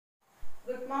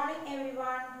morning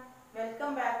everyone.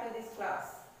 Welcome back to this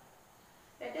class.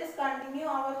 Let us continue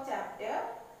our chapter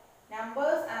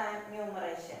Numbers and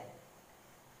Numeration.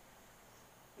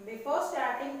 Before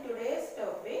starting today's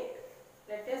topic,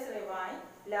 let us rewind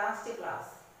last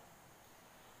class.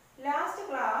 Last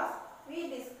class we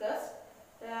discussed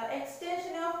the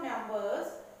extension of numbers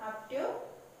up to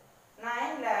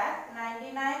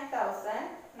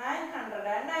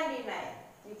 9,99,999,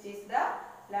 which is the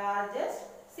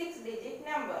largest 6-digit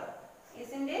number,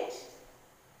 isn't it?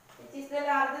 Which is the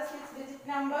largest 6-digit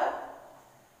number?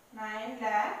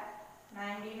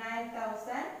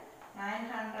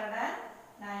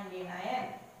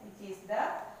 9,99,999, which is the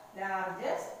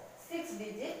largest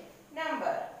 6-digit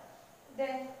number.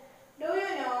 Then, do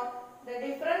you know the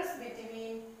difference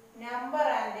between number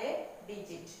and a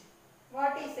digit?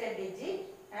 What is a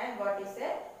digit and what is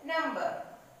a number?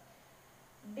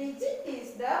 Digit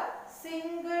is the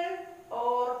single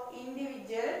or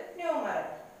individual numeral.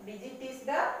 Digit is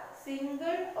the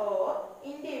single or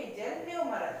individual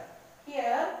numeral.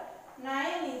 Here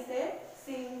 9 is a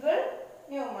single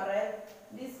numeral.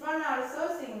 This one also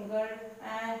single,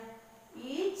 and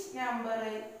each number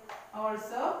is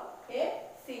also a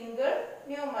single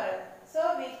numeral.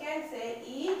 So we can say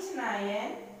each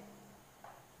 9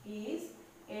 is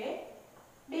a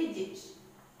digit.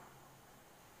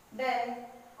 Then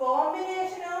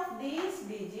combination of these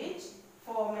digits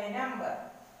form a number.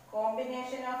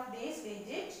 Combination of these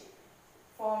digits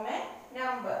form a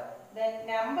number. Then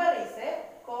number is a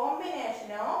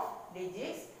combination of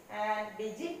digits and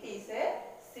digit is a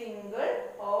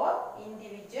single or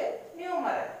individual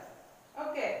numeral.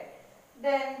 Okay.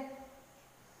 Then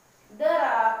there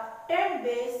are 10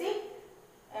 basic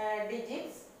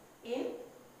digits in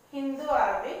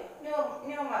Hindu-Arabic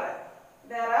numeral.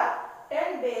 There are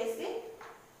 10 basic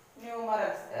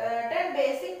numerals, 10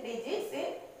 basic digits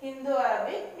in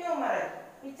Hindu-Arabic numeral.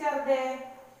 Which are they?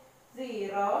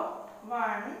 0,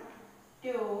 1,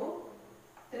 2,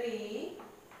 3,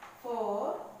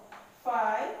 4,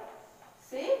 5,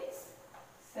 6,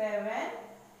 7,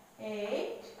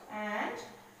 8 and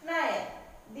 9.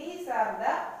 These are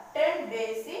the 10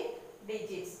 basic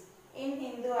digits in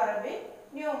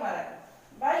Hindu-Arabic numeral.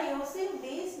 By using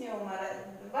these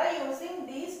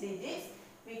digits,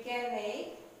 we can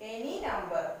make any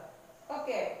number.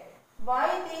 Okay.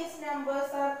 Why these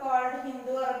numbers are called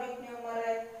Hindu-Arabic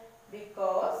numeral?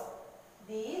 Because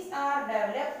these are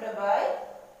developed by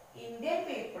Indian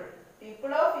people.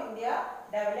 People of India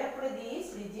developed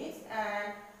these digits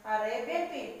and Arabian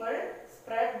people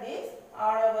spread this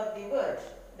all over the world.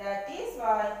 That is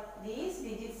why these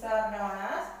digits are known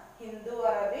as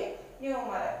Hindu-Arabic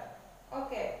numeral.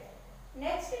 Okay.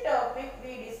 Next topic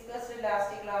we discussed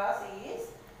last class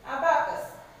is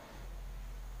abacus.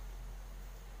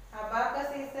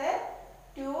 Abacus is a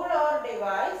tool or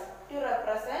device to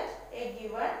represent a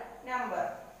given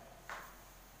number.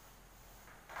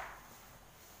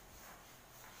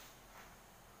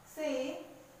 See,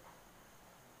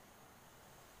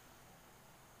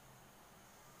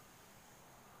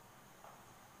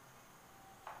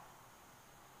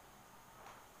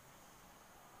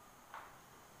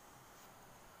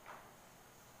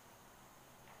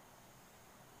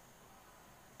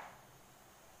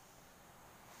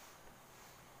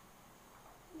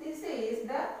 this is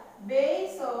the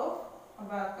base of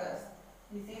abacus.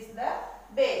 This is the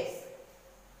base.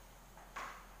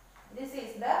 This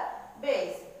is the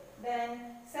base.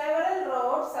 Then several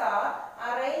rods are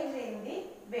arranged in the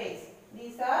base.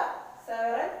 These are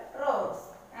several rods,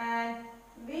 and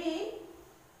we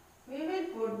will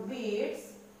put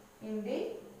beads in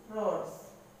the rods.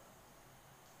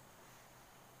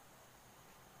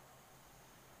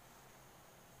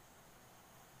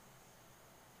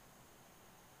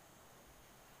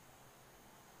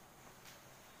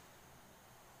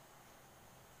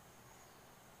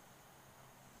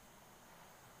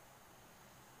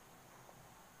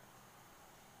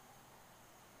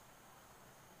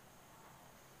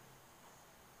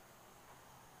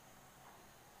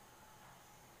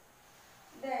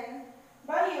 Then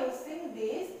by using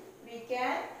this we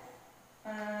can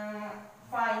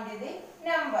find the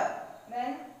number.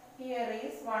 Then here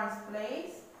is ones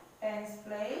place, tens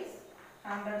place,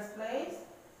 hundreds place,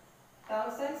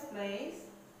 thousands place,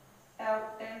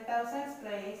 10,000s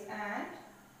place and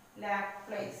lakh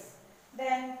place.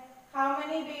 Then how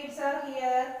many beads are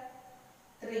here?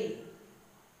 3.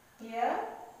 Here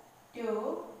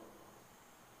 2,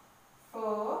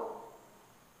 4,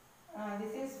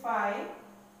 this is 5.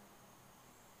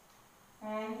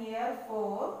 And here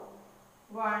 4,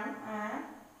 1 and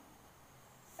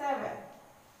 7.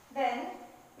 Then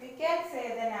we can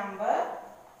say the number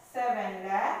 7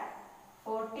 lakh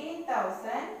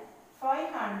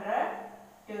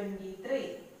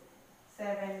 14,523.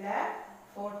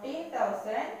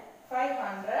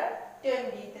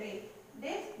 7,14,523.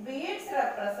 This beads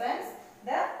represents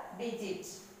the digit.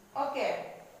 Okay.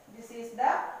 This is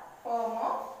the form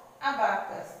of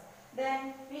abacus.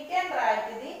 Then we can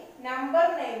write the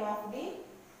number name of the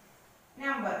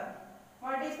number.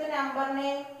 What is the number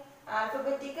name?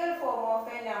 Alphabetical form of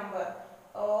a number.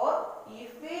 Or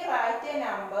if we write a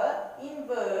number in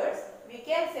words, we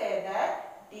can say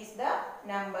that it is the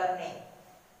number name.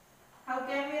 How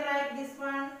can we write this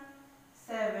one?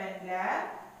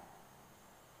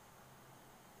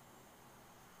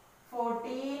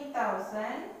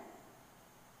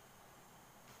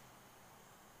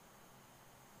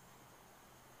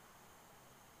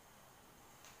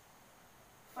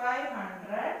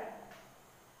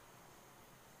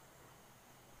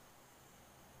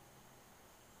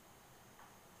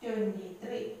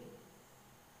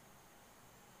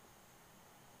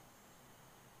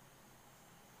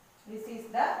 This is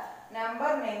the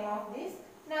number name of this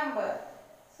number.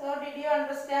 So did you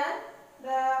understand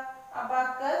the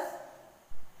abacus?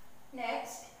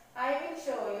 Next, I will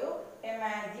show you a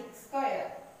magic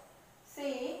square.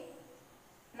 See,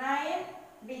 9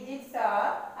 digits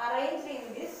are arranged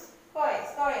in this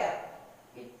square.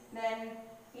 Then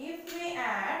if we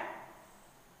add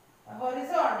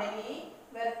horizontally,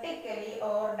 vertically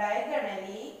or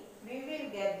diagonally, we will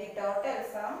get the total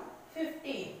sum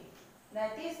 15.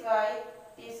 That is why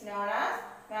it is known as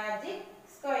magic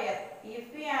square.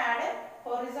 If we add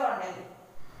horizontally,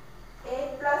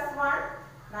 8 plus 1,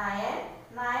 9,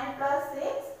 9 plus 6,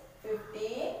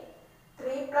 15,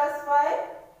 3 plus 5,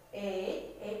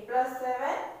 8, 8 plus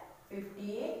 7,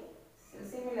 15.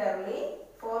 Similarly,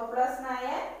 4 plus 9,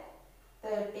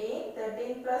 13,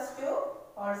 13 plus 2,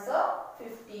 also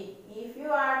 15. If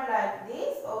you add like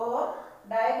this or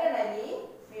diagonally,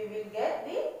 we will get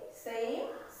the same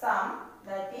sum,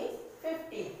 that is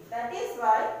 15. That is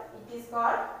why it is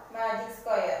called magic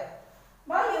square.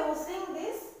 By using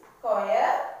this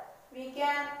square, we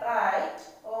can write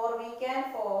or we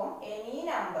can form any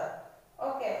number.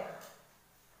 Okay.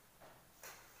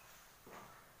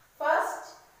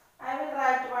 First, I will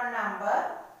write one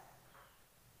number.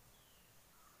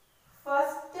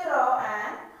 First row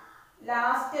and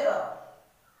last row.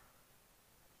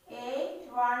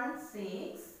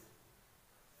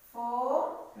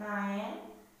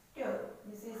 816,492.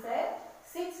 This is a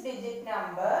 6-digit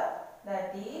number,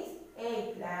 that is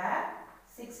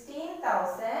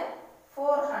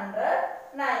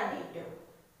 8,16,492.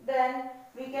 Then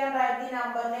we can write the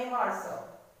number name also.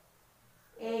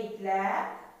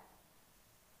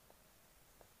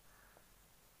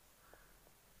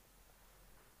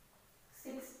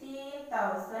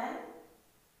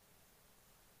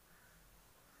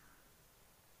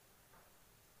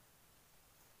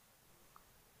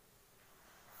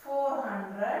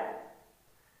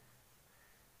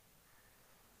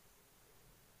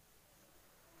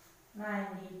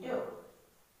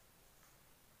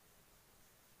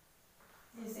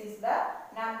 This is the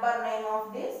number name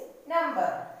of this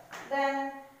number.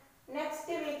 Then next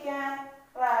we can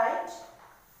write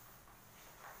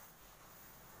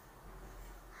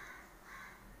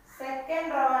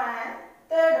second row and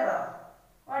third row.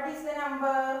 What is the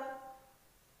number?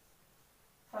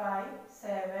 5,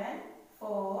 7,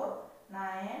 4,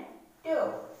 9,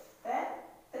 2. Then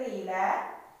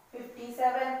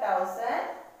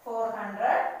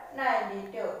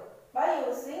 3,57,492. By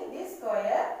using this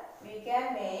square, we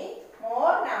can make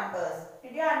more numbers.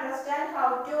 Did you understand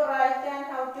how to write and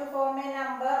how to form a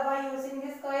number by using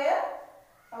this square?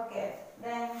 Okay.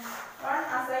 Then one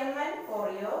assignment for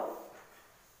you.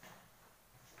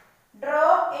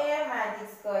 Draw a magic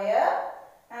square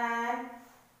and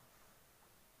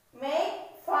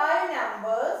make 5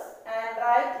 numbers and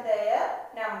write their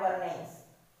number names.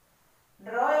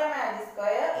 Draw a magic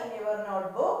square in your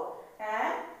notebook,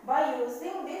 and by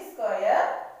using this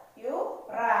square, you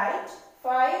write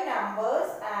 5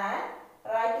 numbers and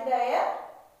write their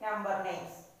number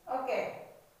names. Okay.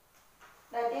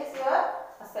 That is your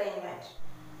assignment.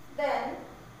 Then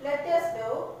let us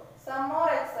do some more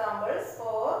examples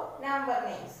for number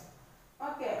names.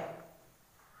 Okay.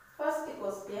 First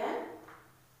question.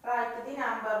 Write the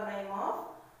number name of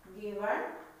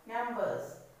given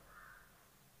numbers.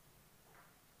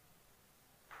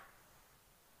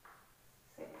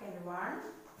 Second one.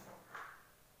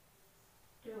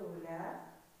 2 lakh.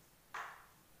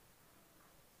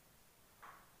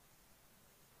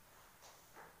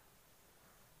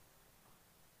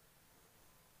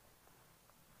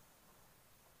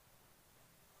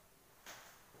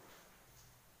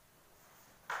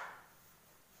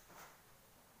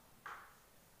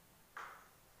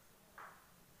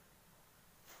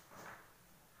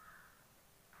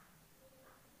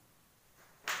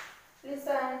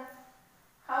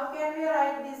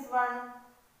 1.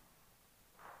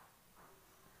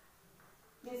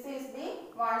 This is the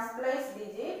ones place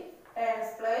digit,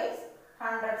 tens place,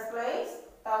 hundreds place,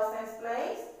 thousands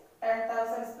place,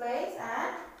 10,000s place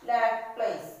and lakh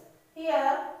place.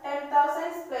 Here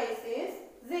 10,000s place is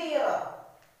 0.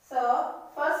 So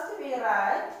first we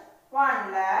write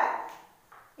 1 lakh.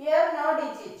 Here no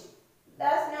digit.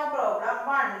 That's no problem.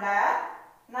 1 lakh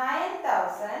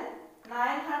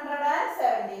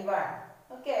 9,971.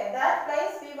 Okay, that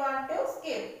place we want to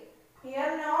skip.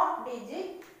 Here no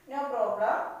digit, no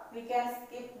problem. We can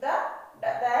skip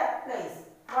that place.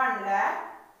 1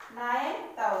 lakh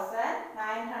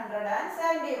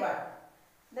 9,971.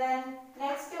 Then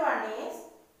next one is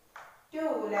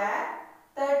 2 lakh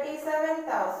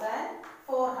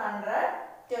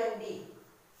 37,420.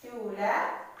 2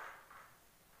 lakh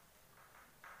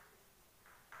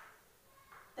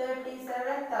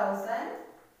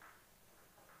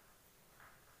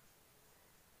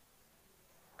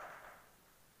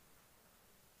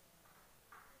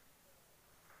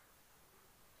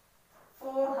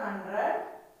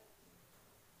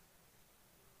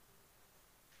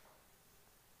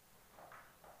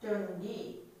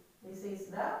This is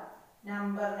the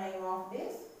number name of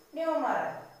this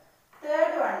numeral.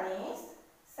 Third one is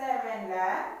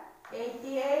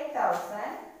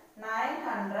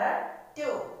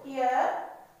 7,88,902. Here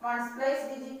ones place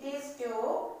digit is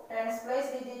 2, tens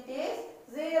place digit is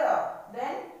 0.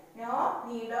 Then no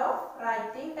need of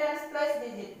writing tens place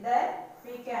digit. Then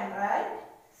we can write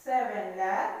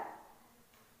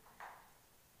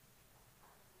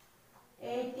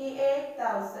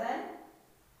 7,88,902.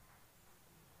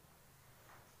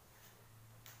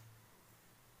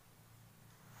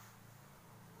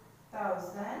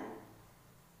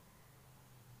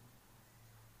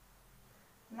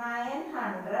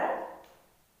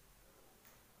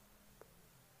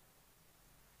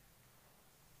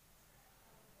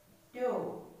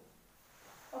 902.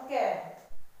 Okay.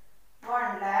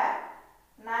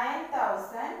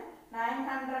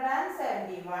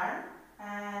 1,09,971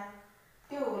 and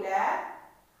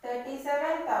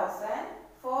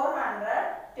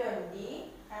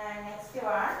 2,37,420 and next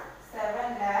one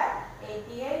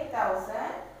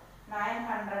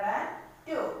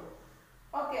 7,88,902.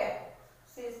 Okay,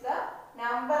 this is the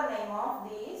number name of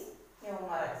these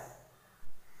numerals.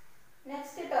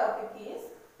 Next topic is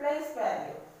place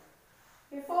value.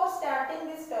 Before starting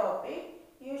this topic,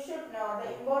 you should know the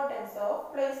importance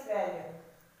of place value.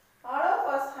 All of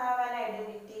us have an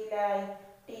identity like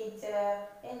teacher,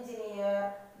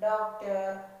 engineer,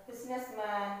 doctor,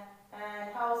 businessman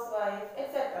and housewife,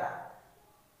 etc.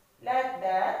 Like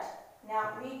that,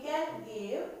 now we can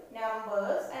give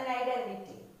numbers an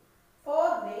identity.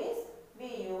 For this, we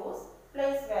use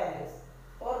place values.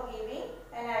 For giving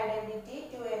an identity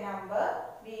to a number,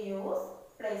 we use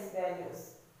place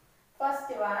values. First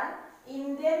one,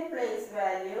 Indian place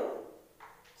value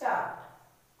chart.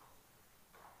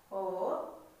 Or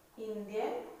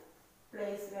Indian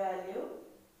place value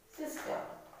system.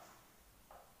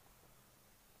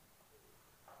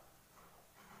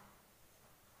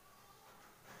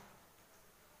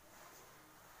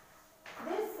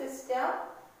 This system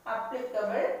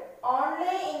applicable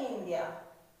only in India.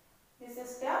 This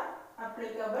system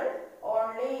applicable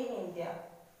only in India.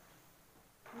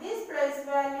 This place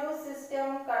value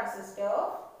system consists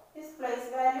of, this place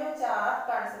value chart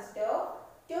consists of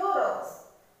 2 rows.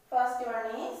 First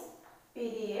one is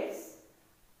periods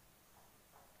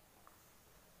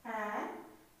and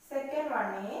second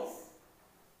one is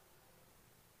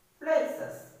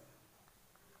places.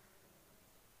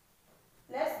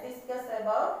 Let's discuss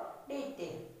about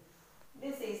detail.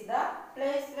 This is the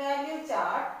place value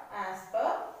chart as per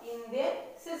Indian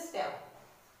system.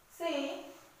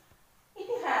 See,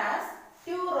 it has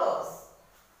 2 rows.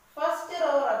 First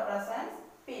row represents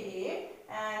period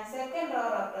and second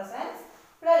row represents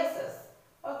places.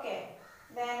 Okay.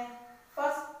 Then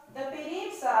first the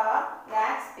periods are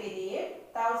lakhs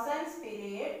period, thousands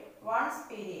period, ones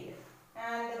period.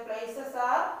 And the places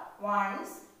are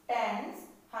ones, tens,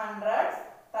 hundreds,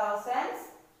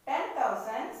 thousands,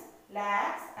 10,000s,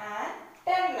 lakhs and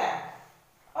 10 lakh.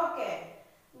 Okay.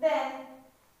 Then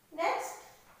next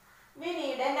we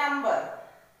need a number.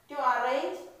 To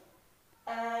arrange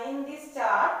in this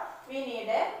chart, we need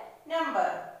a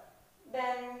number.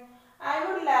 Then I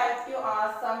would like to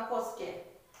ask some question.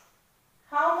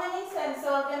 How many sense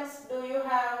organs do you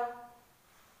have?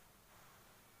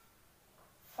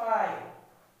 5.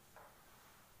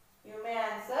 You may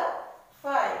answer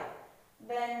 5.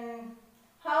 Then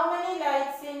how many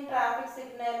lights in traffic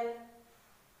signal?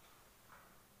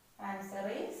 Answer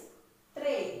is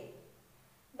 3.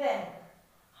 Then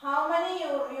how many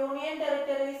units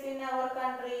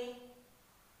country?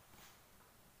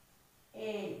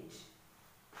 8.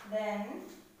 Then,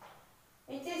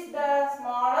 which is the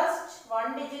smallest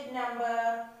one-digit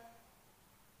number?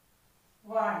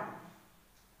 1.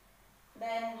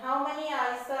 Then, how many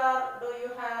eyes do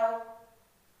you have?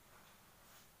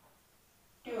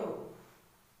 2.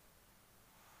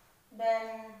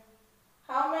 Then,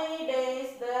 how many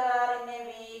days there are in a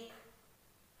week?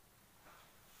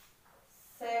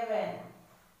 7.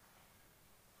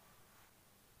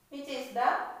 Which is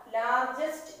the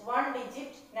largest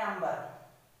one-digit number?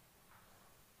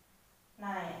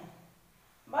 9.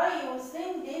 By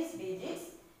using these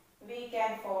digits, we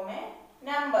can form a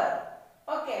number.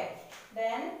 Okay.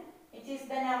 Then, which is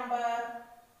the number?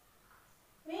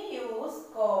 We use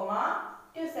comma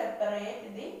to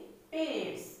separate the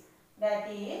periods. That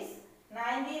is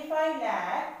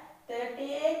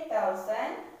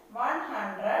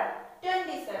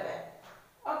 95,38,127.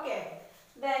 Okay.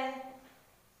 Then,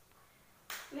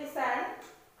 listen.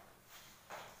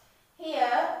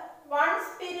 Here,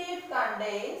 one's period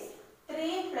contains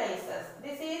 3 places.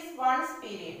 This is one's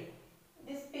period.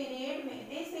 This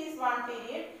is one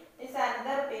period, this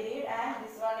another period, and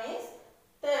this one is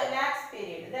the lakhs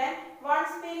period. Then,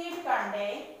 one's period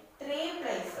contains 3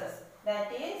 places.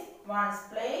 That is ones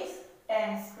place,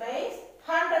 tens place,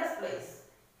 hundreds place.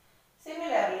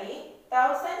 Similarly,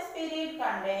 thousands period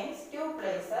contains 2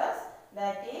 places.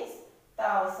 That is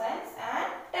thousands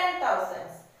and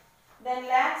 10,000s. Then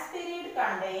lakhs period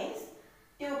contains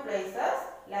 2 places,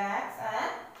 lakhs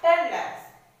and 10 lakhs.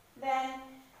 Then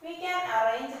we can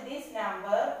arrange this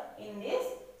number in this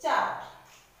chart.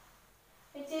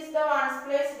 Which is the ones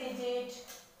place digit?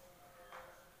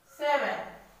 7.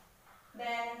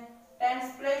 Then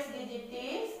tens place digit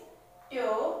is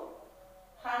 2.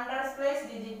 Hundreds place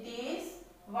digit is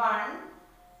 1.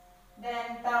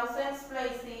 Then thousands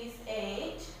place is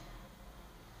 8.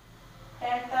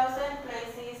 10,000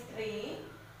 place is 3.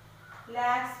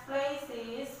 Lakhs place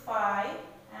is 5.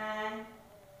 And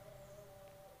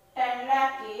 10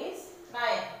 lakh is 9.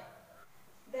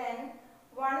 Then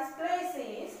ones place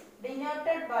is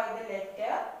denoted by the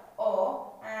letter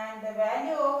O and the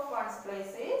value of ones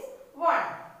place is 1.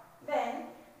 Then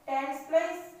tens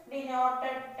place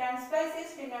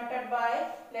is denoted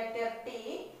by letter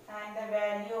T and the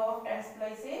value of tens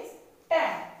place is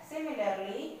 10.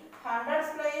 Similarly, hundreds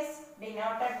place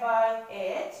denoted by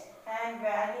H and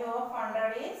value of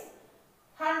 100 is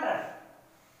 100.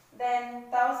 Then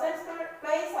thousands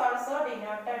place also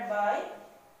denoted by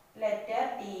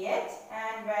letter TH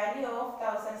and value of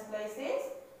thousands place is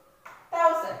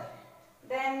 1000.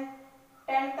 Then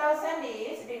 10,000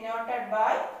 is denoted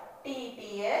by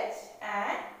TTH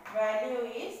and value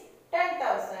is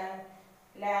 10,000.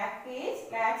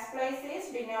 Lakhs place is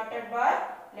denoted by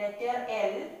letter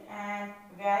L and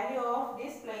value of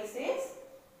this place is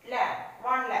lakh,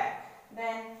 1 lakh.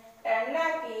 Then 10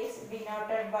 lakh is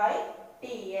denoted by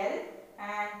TL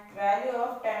and value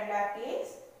of 10 lakh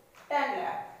is 10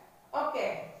 lakh.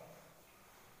 Okay.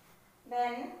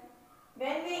 Then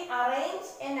when we arrange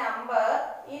a number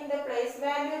in the place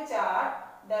value chart,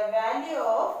 the value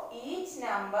of each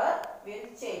number will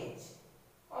change.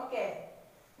 Okay.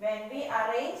 When we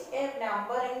arrange a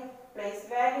number in place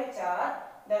value chart,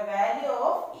 the value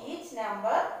of each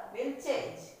number will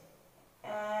change.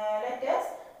 Let us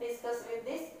discuss with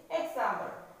this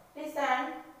example.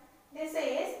 Listen, this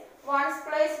is ones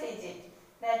place digit,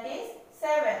 that is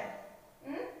 7.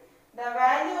 The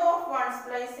value of ones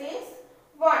place is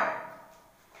 1.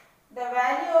 The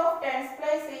value of tens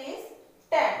place is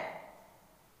 10.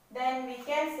 Then we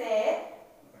can say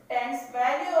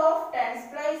value of tens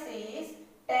place is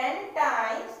 10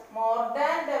 times more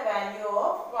than the value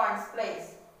of ones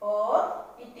place, or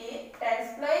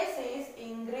tens place is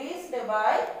increased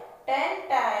by 10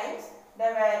 times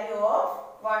the value of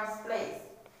ones place.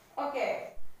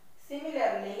 Okay.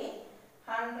 Similarly,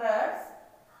 hundreds,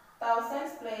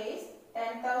 thousands place,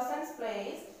 10,000s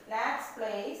place, lakhs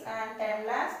place and 10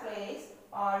 lakhs place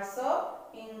also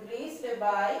increased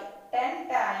by 10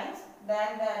 times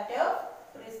than that of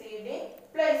preceding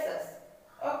places.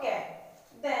 Okay.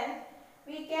 Then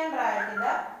we can write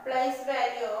the place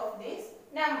value of this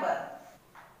number.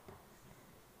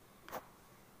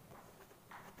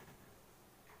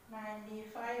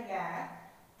 95 lakh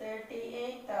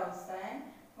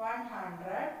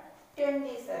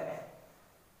 38,127.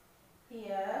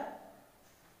 Here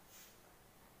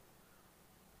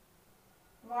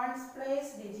ones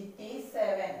place digit is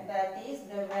 7. That is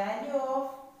the value of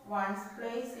ones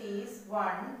place is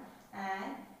 1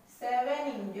 and 7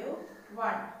 into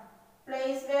 1.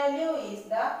 Place value is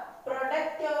the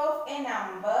product of a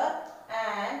number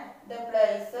and the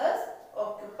places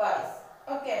occupies.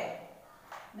 Okay.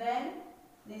 Then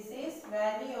this is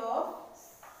value of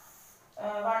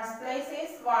one's place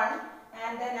is 1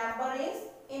 and the number is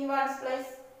in one's place.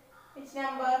 Which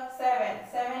number? 7.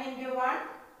 7 into 1?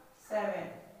 7.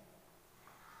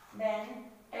 Then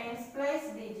tens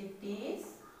place digit is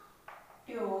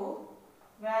 2.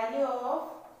 Value of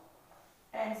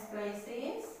tens place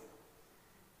is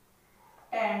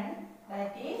 10.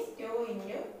 That is 2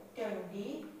 into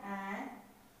 20. And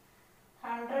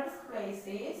hundreds place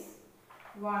is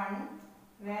 1.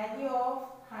 Value of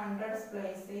hundreds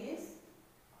place is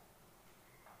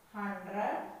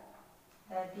 100.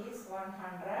 That is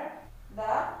 100.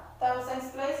 The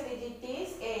thousands place digit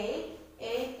is 8.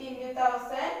 8 into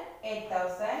 1000,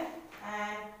 8000.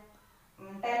 And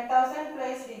 10,000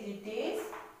 place digit is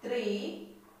 3.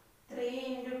 3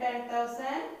 into 10,000,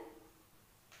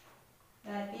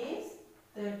 that is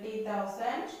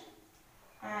 30,000.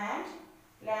 And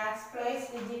lakhs place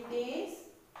digit is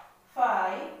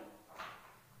 5.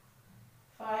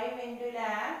 5 into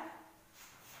lakh,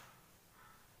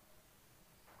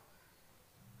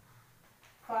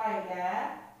 5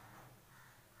 lakh.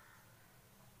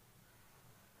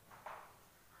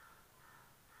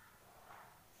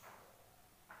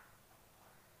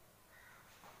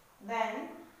 Then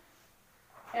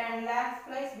 10 lakhs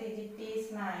plus digit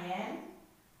is 9.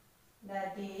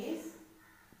 That is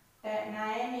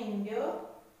 9 into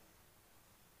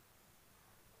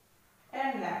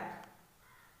 10 lakh.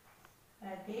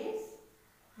 That is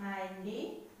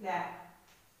 90 lakh.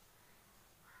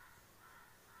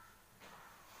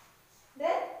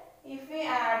 Then if we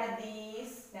add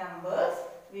these numbers,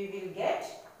 we will get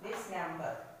this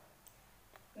number.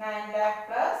 9 lakh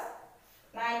plus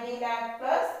 90 lakh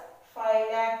plus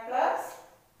 5 lakh plus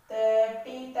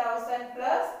 30,000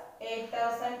 plus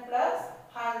 8,000 plus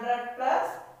 100 plus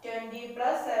 20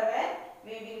 plus 7,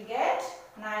 we will get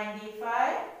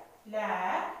 95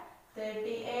 lakh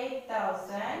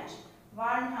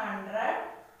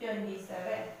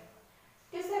 38,127.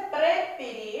 To separate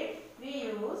period, we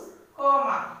use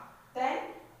comma. Then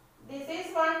this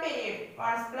is one period,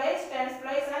 ones place, tens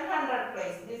place and 100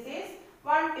 place. This is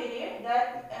one period,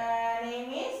 that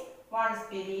name is ones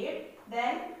period.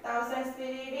 Then thousands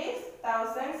period is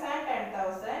thousands and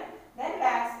 10,000. Then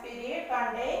lakhs period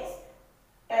contains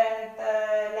 10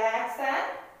 lakhs and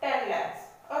 10 lakhs.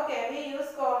 Okay, we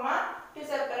use comma to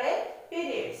separate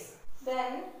periods.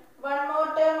 Then one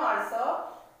more term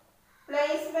also,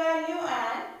 place value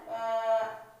and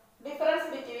difference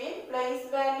between place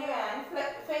value and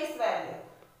face value.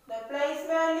 The place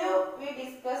value we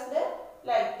discussed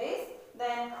like this.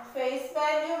 Then face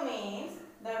value means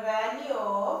the value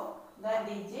of the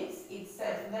digits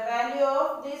itself. The value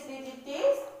of this digit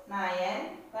is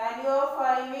 9. Value of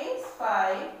 5 is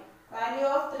 5. Value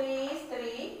of 3 is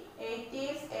 3. 8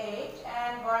 is 8.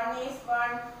 And 1 is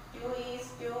 1. 2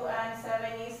 is 2. And 7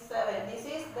 is 7. This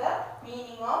is the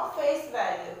meaning of face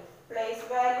value. Place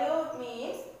value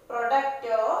means product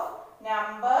of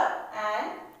number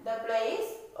and the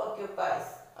place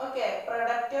occupies. Okay,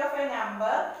 product of a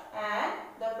number and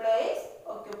the place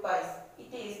occupies.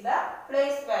 It is the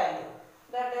place value.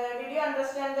 Did you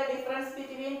understand the difference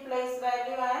between place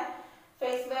value and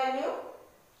face value?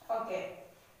 Okay.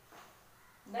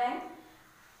 Then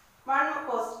one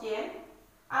question.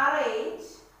 Arrange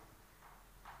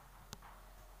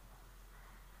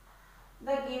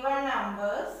the given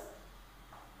numbers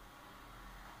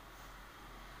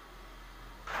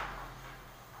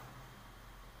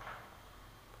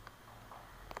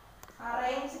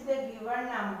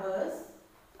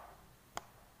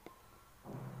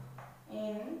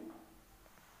in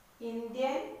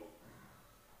Indian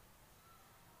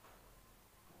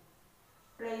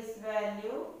place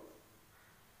value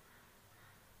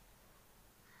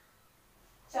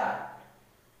chart.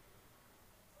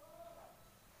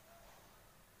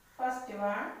 First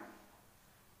one,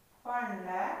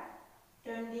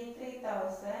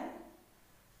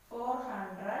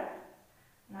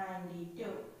 1,23,492.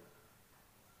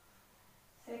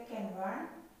 Second one,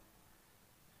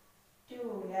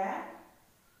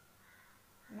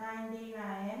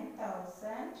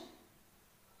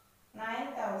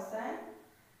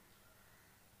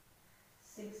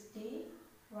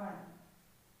 9,61.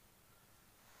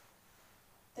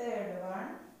 Third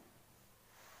one,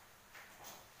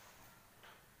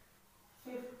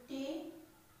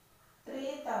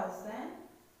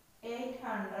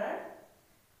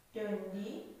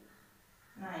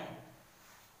 53,829.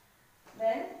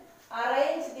 Then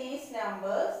arrange these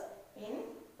numbers in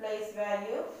place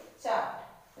value chart.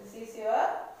 This is your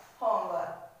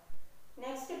homework.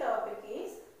 Next topic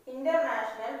is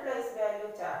international place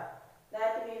value chart,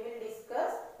 that we will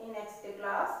discuss in next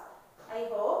class.